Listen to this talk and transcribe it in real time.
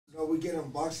would get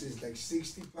them boxes like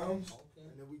 60 pounds, and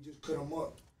then we just cut them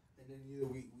up, and then either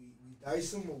we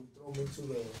dice them or we throw them into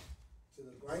the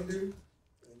grinder, and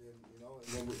then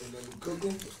and then we cook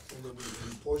them, and then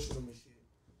we portion them and shit.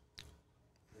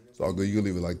 It's all good. You can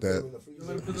leave it like that.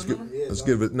 Let's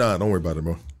give it. Nah, don't worry about it,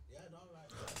 bro.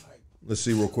 Let's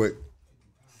see real quick.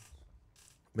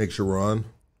 Make sure we're on.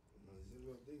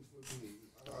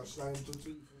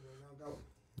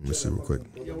 Let me see real quick.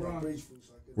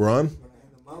 We're on?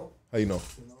 How you know?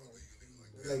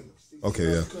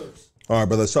 Okay, yeah. All right,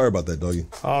 brother. Sorry about that, doggy.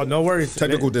 Oh, no worries.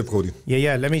 Technical difficulty.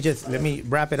 Yeah. Let me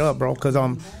wrap it up, bro. Because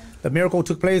the miracle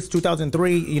took place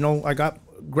 2003. I got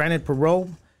granted parole.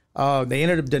 They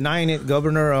ended up denying it.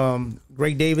 Governor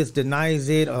Greg Davis denies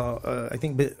it. I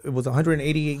think it was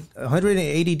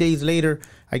 180 days later.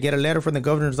 I get a letter from the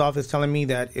governor's office telling me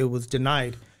that it was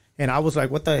denied, and I was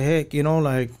like, "What the heck?"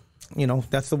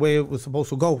 That's the way it was supposed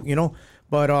to go.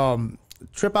 But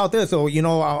trip out there. So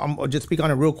I'll just speak on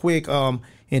it real quick.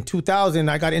 In 2000,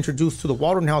 I got introduced to the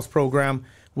Walden House program,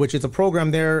 which is a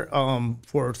program there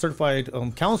for certified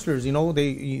counselors.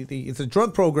 It's a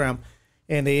drug program.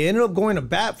 And they ended up going to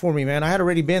bat for me, man. I had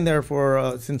already been there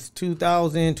for since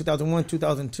 2000, 2001,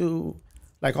 2002,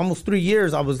 like almost 3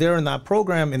 years. I was there in that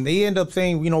program, and they ended up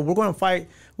saying, we're going to fight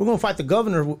the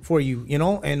governor for you,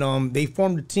 And they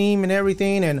formed a team and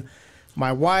everything. And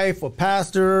my wife, a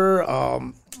pastor,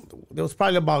 there was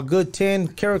probably about a good 10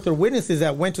 character witnesses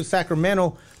that went to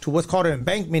Sacramento to what's called an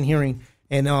embankment hearing.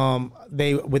 And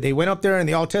they went up there and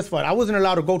they all testified. I wasn't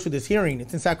allowed to go to this hearing.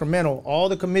 It's in Sacramento. All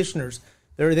the commissioners,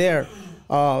 they're there.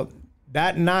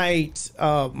 That night,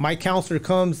 my counselor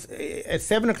comes at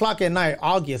 7 o'clock at night,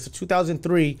 August of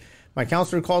 2003. My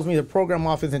counselor calls me to the program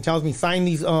office and tells me, sign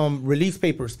these release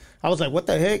papers. I was like, what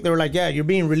the heck? They were like, yeah, you're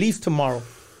being released tomorrow.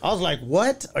 I was like,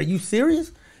 what? Are you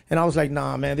serious? And I was like,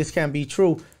 nah, man, this can't be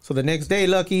true. So the next day,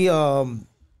 Lucky, in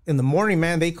the morning,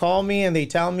 man, they call me and they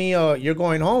tell me, you're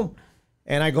going home.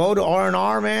 And I go to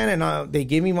R&R, man, and they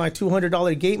give me my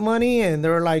 $200 gate money, and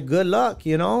they're like, good luck,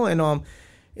 And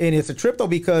it's a trip, though,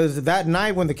 because that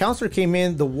night when the counselor came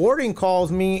in, the warden calls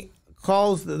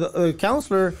the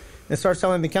counselor and starts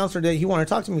telling the counselor that he wanted to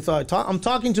talk to me. So I'm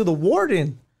talking to the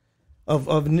warden of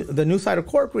the new side of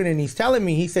Corcoran, and he's telling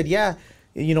me, he said, yeah,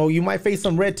 you might face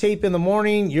some red tape in the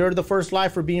morning. You're the first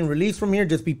life for being released from here.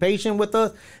 Just be patient with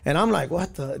us. And I'm like,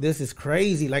 this is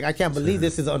crazy. Like, I can't believe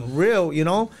this is unreal,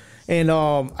 And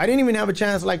I didn't even have a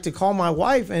chance to call my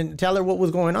wife and tell her what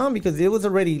was going on because it was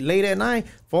already late at night.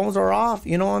 Phones are off,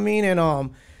 you know what I mean?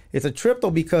 And it's a trip,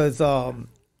 though, because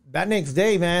that next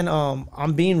day, man,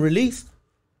 I'm being released.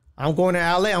 I'm going to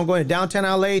LA. I'm going to downtown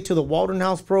LA to the Walden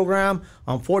House program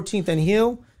on 14th and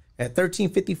Hill at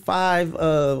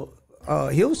 1355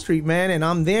 Hill Street, man. And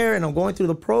I'm there and I'm going through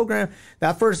the program.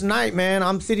 That first night, man,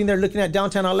 I'm sitting there looking at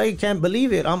downtown LA. Can't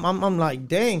believe it. I'm like,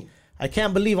 dang. I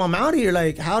can't believe I'm out here.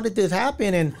 Like, how did this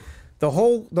happen? And the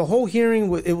whole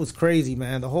hearing, it was crazy,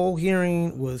 man. The whole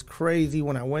hearing was crazy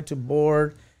when I went to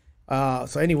board.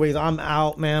 So anyways, I'm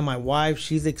out, man. My wife,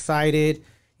 she's excited.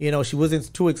 She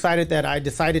wasn't too excited that I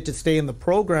decided to stay in the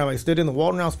program. I stood in the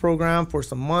Walden House program for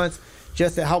some months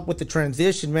just to help with the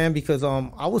transition, man, because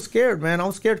I was scared, man. I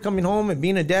was scared coming home and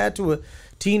being a dad to a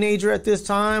teenager at this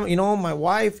time. My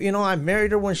wife, I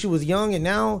married her when she was young, and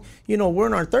now, we're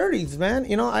in our 30s, man.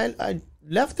 I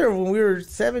left her when we were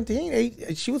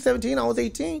 17. She was 17, I was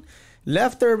 18.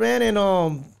 Left her, man,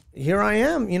 and here I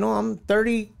am. I'm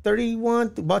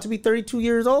 31, about to be 32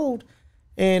 years old,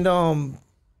 and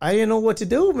I didn't know what to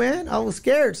do, man. I was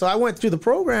scared, so I went through the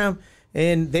program,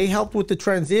 and they helped with the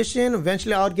transition.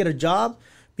 Eventually, I would get a job,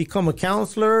 become a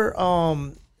counselor,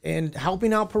 and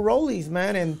helping out parolees,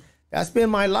 man, and that's been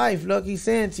my life, Lucky,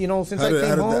 since I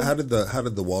came home. How did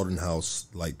the Walden House,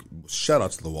 shout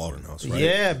out to the Walden House, right?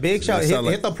 Yeah, big shout.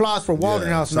 Hit the applause for Walden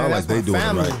House, man. That's they my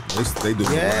family. They do it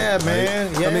right. Yeah,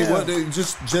 man. Right? Yeah. I mean,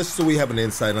 just so we have an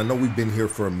insight. I know we've been here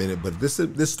for a minute, but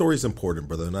this story is important,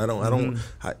 brother. And I don't,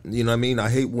 you know what I mean? I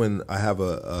hate when I have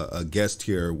a guest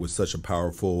here with such a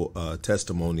powerful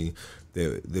testimony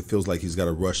that feels like he's got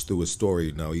to rush through his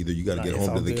story. Now, either you got to get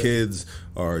home to the kids,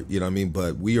 or you know what I mean.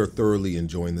 But we are thoroughly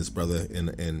enjoying this, brother,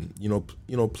 and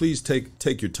please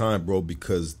take your time, bro,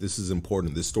 because this is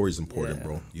important. This story is important,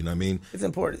 bro. You know what I mean? It's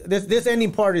important. This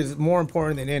ending part is more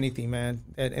important than anything, man.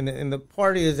 And the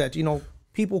part is that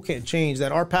people can change.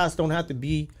 That our past don't have to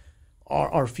be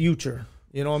our future.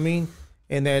 You know what I mean?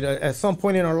 And that at some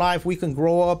point in our life we can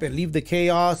grow up and leave the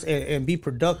chaos and be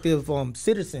productive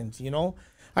citizens.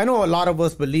 I know a lot of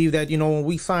us believe that, when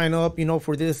we sign up,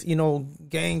 for this,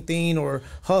 gang thing or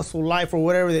hustle life or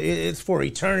whatever, it's for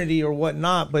eternity or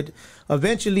whatnot. But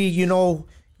eventually, you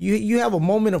you have a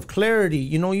moment of clarity.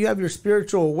 You know, you have your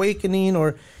spiritual awakening,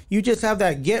 or you just have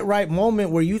that get right moment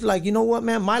where you like, you know what,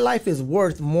 man, my life is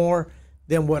worth more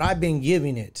than what I've been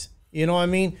giving it. You know what I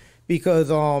mean? Because,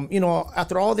 you know,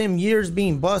 after all them years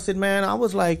being busted, man, I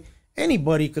was like,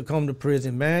 anybody could come to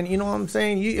prison, man. You know what I'm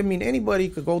saying? I mean, anybody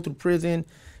could go through prison.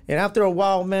 And after a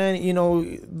while, man, you know,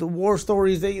 the war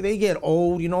stories, they get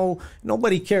old, you know.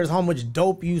 Nobody cares how much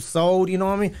dope you sold, you know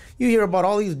what I mean? You hear about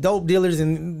all these dope dealers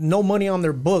and no money on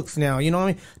their books now, you know what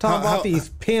I mean? Talk about these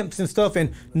pimps and stuff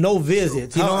and no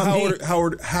visits, you know what I mean?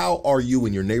 Howard, how are you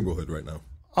in your neighborhood right now?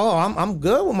 Oh, I'm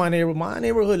good with my neighborhood. My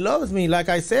neighborhood loves me. Like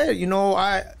I said, you know,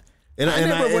 I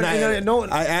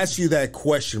asked you that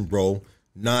question, bro,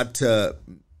 not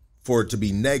for it to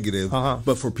be negative,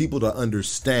 but for people to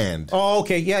understand. Oh,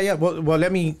 okay, yeah. Well,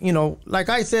 let me, you know, like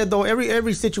I said though,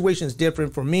 every situation is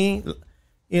different. For me,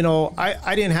 you know,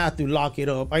 I didn't have to lock it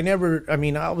up. I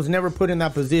was never put in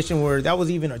that position where that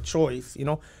was even a choice. You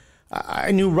know,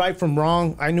 I knew right from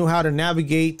wrong. I knew how to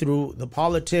navigate through the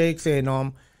politics,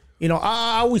 and you know,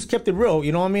 I always kept it real.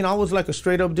 You know what I mean? I was like a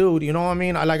straight up dude. You know what I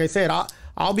mean? Like I said,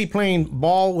 I'll be playing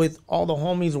ball with all the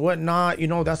homies or whatnot. You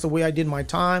know, that's the way I did my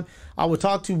time. I would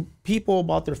talk to people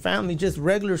about their family, just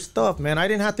regular stuff, man. I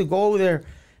didn't have to go over there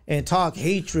and talk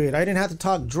hatred. I didn't have to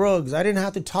talk drugs. I didn't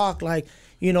have to talk like,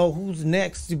 you know, who's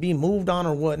next to be moved on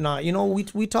or whatnot. You know,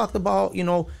 we talked about, you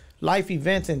know, life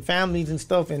events and families and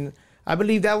stuff. And I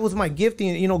believe that was my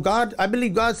gifting. You know, I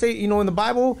believe God say, you know, in the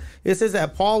Bible, it says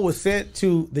that Paul was sent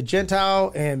to the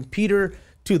Gentile and Peter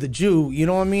to the Jew, you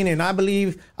know what I mean? And I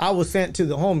believe I was sent to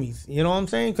the homies, you know what I'm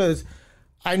saying? Because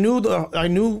I know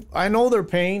their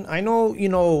pain. I know, you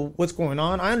know, what's going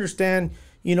on. I understand,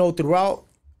 you know, throughout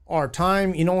our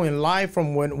time, you know, in life,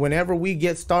 from whenever we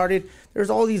get started, there's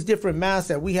all these different masks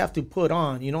that we have to put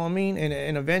on, you know what I mean?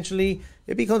 And eventually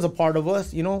it becomes a part of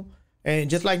us, you know? And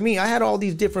just like me, I had all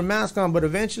these different masks on, but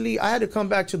eventually I had to come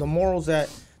back to the morals that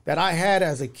I had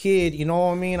as a kid, you know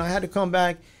what I mean? I had to come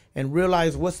back and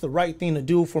realize what's the right thing to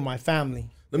do for my family.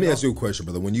 Let me ask you a question,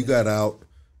 brother. When you got out,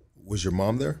 was your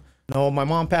mom there? No, my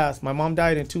mom passed. My mom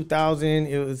died in 2000.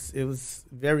 It was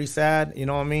very sad, you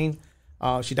know what I mean?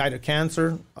 She died of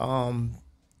cancer.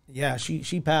 Yeah,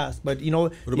 she passed. But, you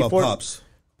know, what about Pops?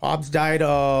 Pops died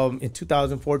in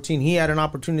 2014. He had an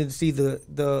opportunity to see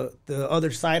the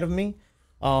other side of me.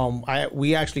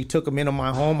 We actually took him into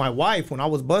my home. My wife, when I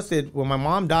was busted, when my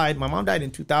mom died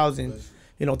in 2000.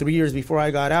 You know, 3 years before I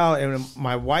got out, and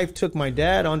my wife took my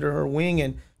dad under her wing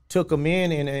and took him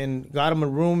in and got him a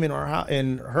room in her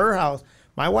house.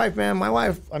 My wife,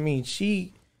 I mean,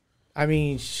 she's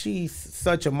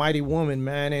such a mighty woman,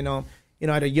 man. And you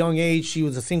know, at a young age, she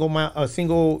was a single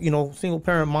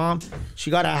parent mom.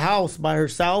 She got a house by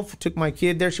herself. Took my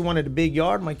kid there. She wanted a big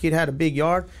yard. My kid had a big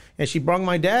yard, and she brought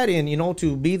my dad in, you know,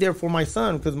 to be there for my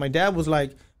son, because my dad was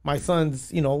like my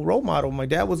son's, you know, role model. My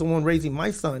dad was the one raising my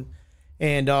son.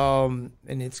 And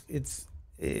it's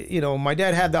you know, my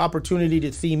dad had the opportunity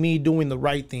to see me doing the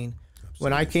right thing. Absolutely.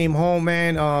 When I came home,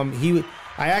 man,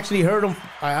 I actually heard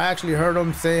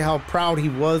him say how proud he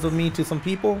was of me to some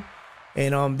people,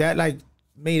 and that like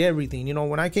made everything. You know,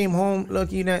 when I came home,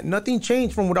 look, you know, nothing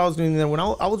changed from what I was doing there. When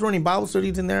I was running Bible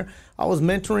studies in there, I was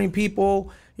mentoring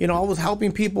people. You know, I was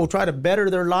helping people try to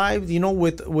better their lives. You know,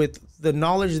 with the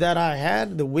knowledge that I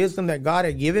had, the wisdom that God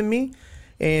had given me.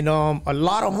 And a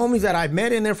lot of homies that I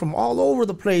met in there from all over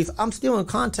the place, I'm still in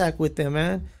contact with them,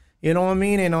 man. You know what I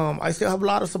mean? And I still have a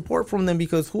lot of support from them,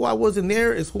 because who I was in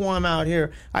there is who I'm out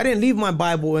here. I didn't leave my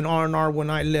Bible in R&R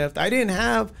when I left. I didn't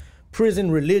have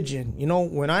prison religion. You know,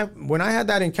 when I had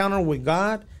that encounter with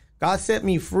God, God set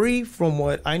me free from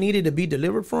what I needed to be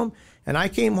delivered from. And I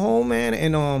came home, man,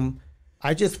 and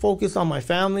I just focused on my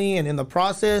family. And in the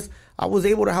process, I was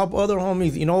able to help other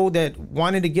homies, you know, that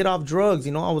wanted to get off drugs.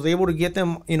 You know, I was able to get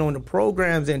them, you know, into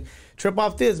programs and trip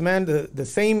off this, man. The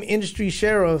same industry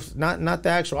sheriffs, not the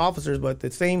actual officers, but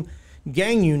the same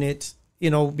gang units,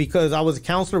 you know, because I was a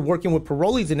counselor working with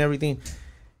parolees and everything.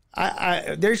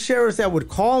 There's sheriffs that would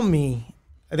call me.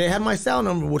 They had my cell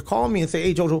number, would call me and say,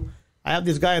 "Hey, Jojo, I have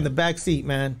this guy in the back seat,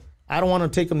 man. I don't want to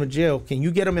take him to jail. Can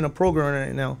you get him in a program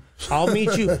right now? I'll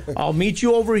meet you. I'll meet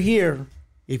you over here.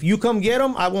 If you come get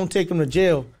him, I won't take him to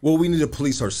jail." Well, we need to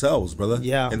police ourselves, brother.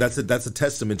 Yeah. And that's a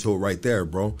testament to it right there,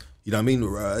 bro. You know what I mean?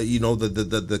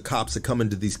 The cops that come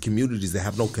into these communities, they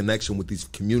have no connection with these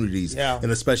communities. Yeah.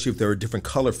 And especially if they're a different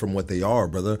color from what they are,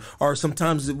 brother. Or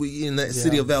sometimes we in the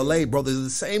city of LA, bro, they're the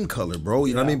same color, bro.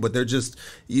 You know what I mean? But they're just,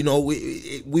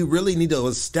 we really need to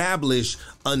establish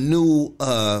a new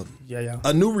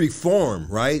a new reform,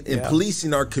 right? In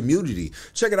policing our community.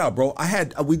 Check it out, bro.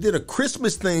 We did a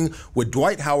Christmas thing with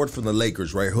Dwight Howard from the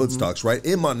Lakers, right? Hoodstocks, right?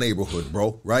 In my neighborhood,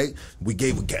 bro, right? We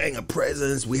gave a gang of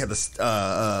presents. We had the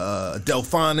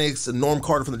Delphonics and Norm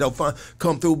Carter from the Delphonics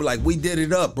come through, but like we did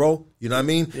it up, bro. You know what I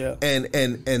mean? Yeah.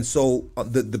 And so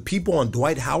the people on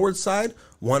Dwight Howard's side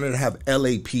wanted to have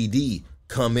LAPD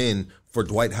come in for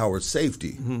Dwight Howard's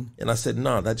safety. And I said,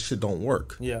 nah, that shit don't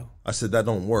work. Yeah. I said, that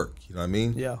don't work. You know what I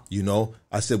mean? Yeah.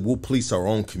 I said, we'll police our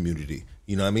own community.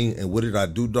 You know what I mean? And what did I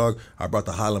do, dog? I brought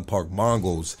the Highland Park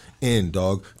Mongols in,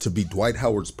 dog, to be Dwight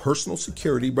Howard's personal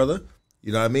security, brother.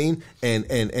 You know what I mean? And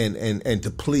to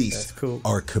police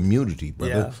our community,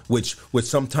 brother. Yeah. Which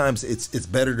sometimes it's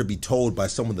better to be told by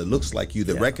someone that looks like you,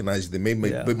 that recognizes you,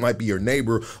 that might be your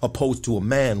neighbor, opposed to a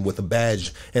man with a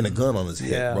badge and a gun on his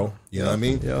head, bro. You know what I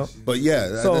mean? Yeah. But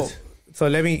yeah. So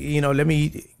let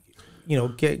me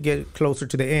get closer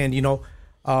to the end.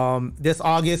 This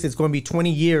August it's going to be 20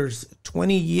 years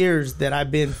that I've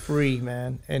been free,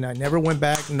 man, and I never went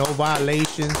back, no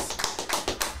violations.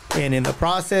 And in the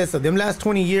process of them last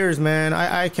 20 years, man,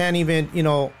 I can't even,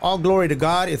 all glory to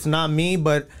God. It's not me,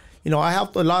 but, I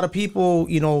helped a lot of people,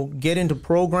 get into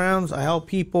programs. I help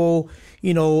people,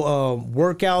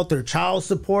 work out their child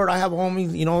support. I have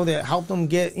homies, that help them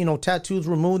get, tattoos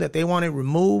removed that they wanted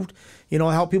removed.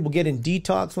 I help people get in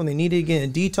detox when they needed to get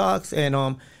in detox.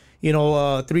 And,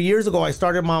 3 years ago, I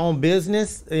started my own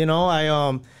business.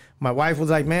 My wife was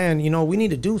like, man, we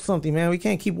need to do something, man. We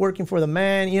can't keep working for the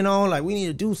man, we need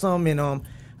to do something. And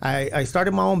I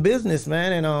started my own business,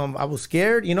 man. And I was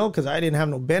scared, because I didn't have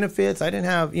no benefits. I didn't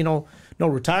have, no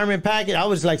retirement packet. I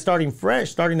was like starting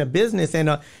a business.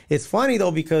 And it's funny,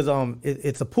 though, because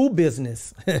it's a pool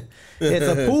business. It's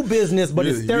a pool business, but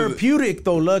it's therapeutic,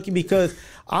 though, Lucky, because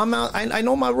I'm out. I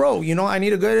know my role. I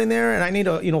need to get in there and I need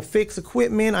to, fix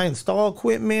equipment. I install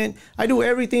equipment. I do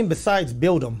everything besides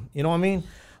build them. You know what I mean?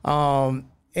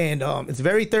 It's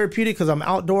very therapeutic because I'm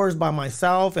outdoors by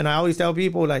myself, and I always tell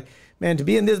people, like, man, to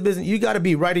be in this business, you got to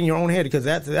be right in your own head, because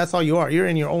that's all you are. You're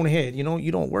in your own head. You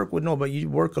don't work with nobody. You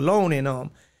work alone,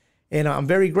 and I'm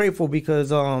very grateful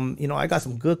because I got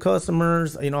some good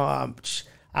customers.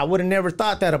 I would have never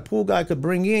thought that a pool guy could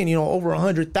bring in over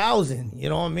 100,000. You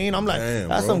know what I mean? I'm like, damn,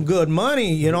 that's bro. some good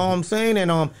money. You know what I'm saying? And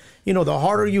the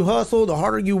harder you hustle, the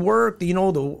harder you work, the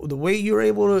way you're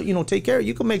able to, take care of it,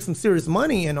 you can make some serious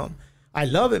money. And I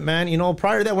love it, man.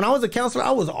 Prior to that, when I was a counselor,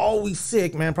 I was always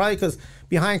sick, man, probably because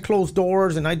behind closed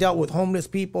doors, and I dealt with homeless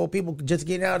people just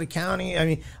getting out of the county. I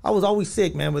mean, I was always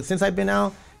sick, man. But since I've been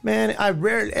out, man, I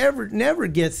never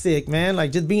get sick, man.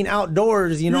 Like, just being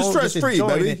outdoors, You're stress free,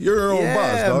 baby. You're your own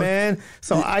boss, dog. Man.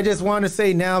 So I just want to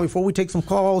say now, before we take some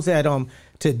calls, that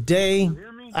today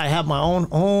I have my own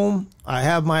home. I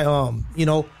have my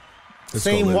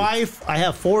same wife. I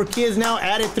have 4 kids now.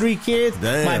 Added 3 kids.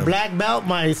 Damn. My black belt.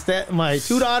 My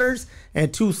 2 daughters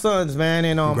and 2 sons, man.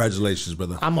 And congratulations,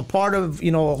 brother. I'm a part of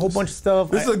a whole bunch of stuff.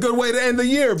 This is a good way to end the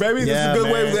year, baby. This is a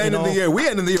good way to end the year. We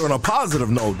ended the year on a positive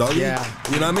note, dog. Yeah.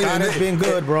 You know what I mean? God has been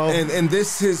good, bro. And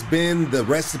this has been the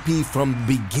recipe from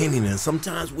the beginning. And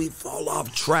sometimes we fall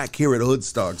off track here at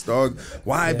Hoodstocks, dog.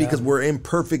 Why? Yeah. Because we're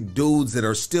imperfect dudes that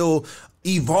are still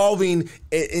evolving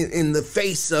in the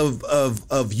face of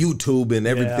YouTube and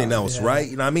everything else, right?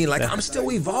 You know what I mean? Like, I'm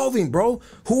still evolving, bro.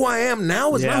 Who I am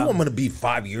now is not who I'm going to be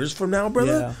 5 years from now,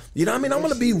 brother. Yeah. You know what I mean? I'm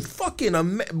going to be fucking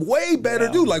way better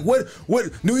dude. Like, what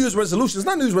New Year's resolutions? It's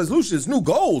not New Year's resolutions, it's new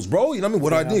goals, bro. You know what I mean? What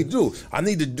do I need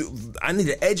to do? I need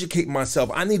to educate myself.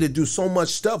 I need to do so much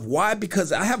stuff. Why?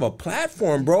 Because I have a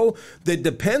platform, bro, that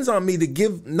depends on me to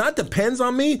give, not depends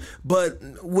on me, but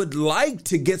would like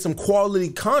to get some quality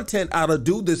content out of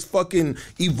dude that's fucking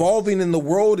evolving in the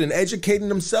world and educating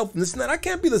himself and this and that. I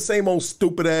can't be the same old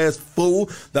stupid ass fool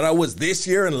that I was this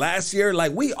year and last year.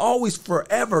 Like, we always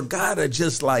forever gotta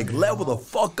just like level the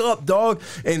fuck up, dog,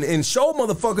 and show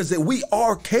motherfuckers that we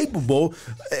are capable,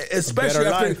 especially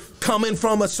after coming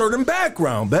from a certain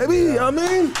background, baby. You know what I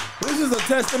mean? This is a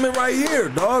testament right here,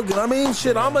 dog. You know what I mean?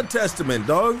 Shit, I'm a testament,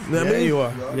 dog. You know what I mean? You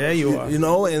are. Yeah, you are. You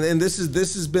know, and this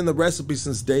has been the recipe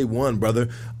since day one, brother.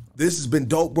 This has been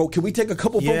dope, bro. Can we take a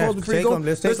couple phone calls before you go?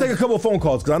 Let's take a couple phone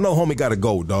calls, because I know homie got to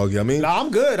go, dog. You know what I mean? No,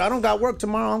 I'm good. I don't got work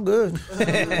tomorrow. I'm good.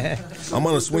 I'm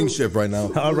on a swing shift right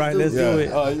now. All right, let's do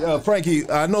it. Frankie,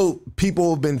 I know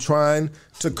people have been trying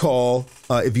to call.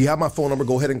 If you have my phone number,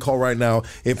 go ahead and call right now.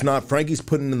 If not, Frankie's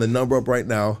putting the number up right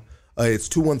now. It's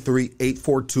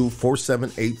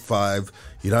 213-842-4785.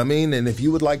 You know what I mean? And if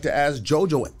you would like to ask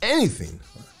JoJo anything,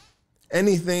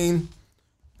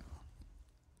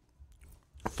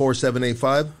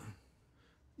 4785.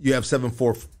 You have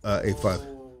 7485.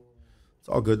 It's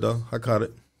all good, though. I caught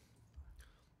it.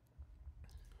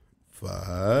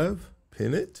 5.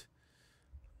 Pin it.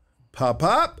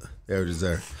 Pop. There it is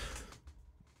there.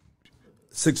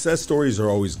 Success stories are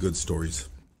always good stories.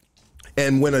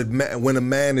 And when a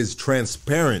man is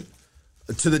transparent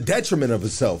to the detriment of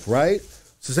himself, right?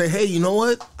 To say, hey, you know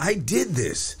what? I did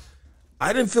this.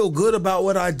 I didn't feel good about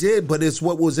what I did, but it's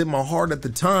what was in my heart at the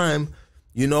time,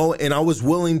 you know, and I was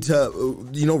willing to,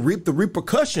 you know, reap the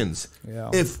repercussions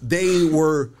if they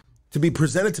were to be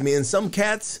presented to me. And some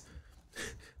cats,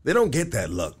 they don't get that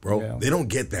luck, bro. Yeah. They don't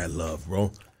get that love,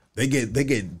 bro. They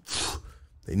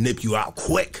nip you out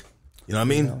quick. You know what I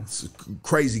mean? Yeah. It's a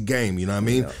crazy game, you know what I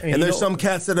mean? Yeah. And there's some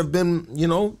cats that have been, you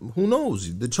know, who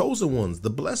knows? The chosen ones,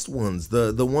 the blessed ones,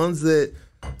 the ones that,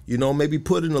 you know, maybe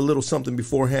put in a little something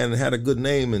beforehand and had a good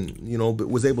name and, you know, but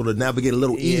was able to navigate a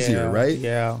little easier, right?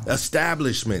 Yeah.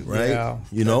 Establishment, right? Yeah.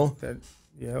 You know?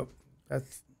 That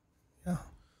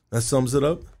sums it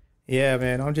up. Yeah,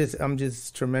 man. I'm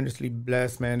just tremendously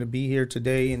blessed, man, to be here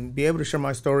today and be able to share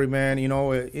my story, man. You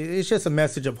know, it's just a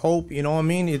message of hope. You know what I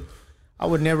mean? I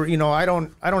would never, you know, I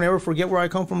don't ever forget where I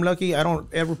come from, Lucky. I don't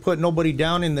ever put nobody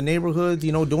down in the neighborhood,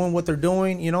 you know, doing what they're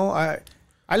doing. You know, I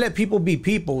let people be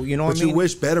people. You know what I mean? But you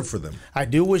wish better for them. I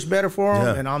do wish better for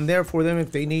them, and I'm there for them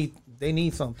if they need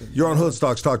something. You're on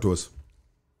Hoodstocks. Talk to us.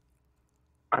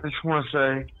 I just want to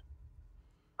say,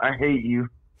 I hate you.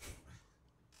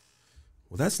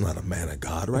 Well, that's not a man of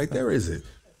God right there, is it?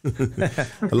 I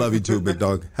love you too, big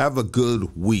dog. Have a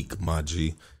good week, my G.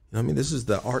 You know what I mean? This is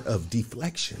the art of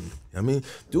deflection. I mean,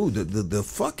 dude, the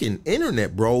fucking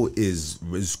internet, bro, is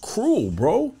cruel,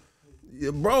 bro.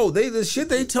 Bro, the shit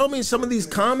they tell me, some of these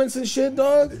comments and shit,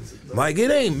 dog, like it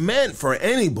ain't meant for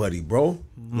anybody, bro.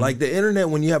 Mm-hmm. Like the internet,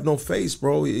 when you have no face,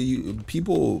 bro,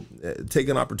 people take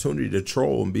an opportunity to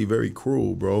troll and be very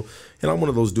cruel, bro. And I'm one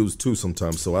of those dudes too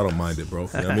sometimes, so I don't mind it, bro.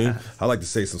 You know what I mean? I like to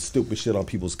say some stupid shit on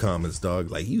people's comments, dog.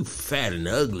 Like, you fat and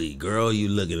ugly, girl. You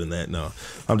looking at that? No,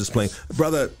 I'm just playing.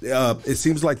 Brother, it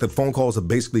seems like the phone calls have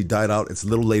basically died out. It's a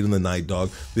little late in the night, dog.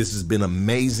 This has been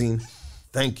amazing.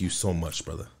 Thank you so much,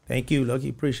 brother. Thank you, Lucky.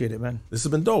 Appreciate it, man. This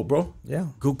has been dope, bro. Yeah.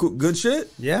 Good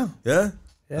shit? Yeah. Yeah?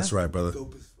 That's right, brother.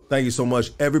 Thank you so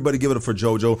much. Everybody give it up for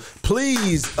JoJo.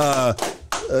 Please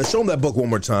show them that book one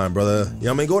more time, brother. You know what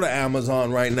I mean? Go to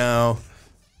Amazon right now.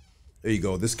 There you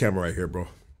go. This camera right here, bro.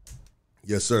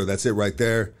 Yes, sir. That's it right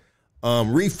there.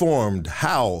 Reformed,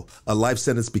 How a Life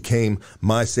Sentence Became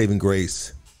My Saving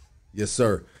Grace. Yes,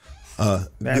 sir.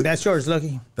 Man, that's yours,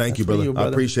 Lucky. Thank you, brother. I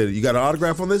appreciate it. You got an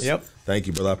autograph on this? Yep. Thank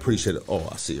you, brother. I appreciate it. Oh,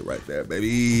 I see it right there,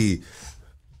 baby.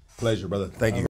 Pleasure, brother. Thank you.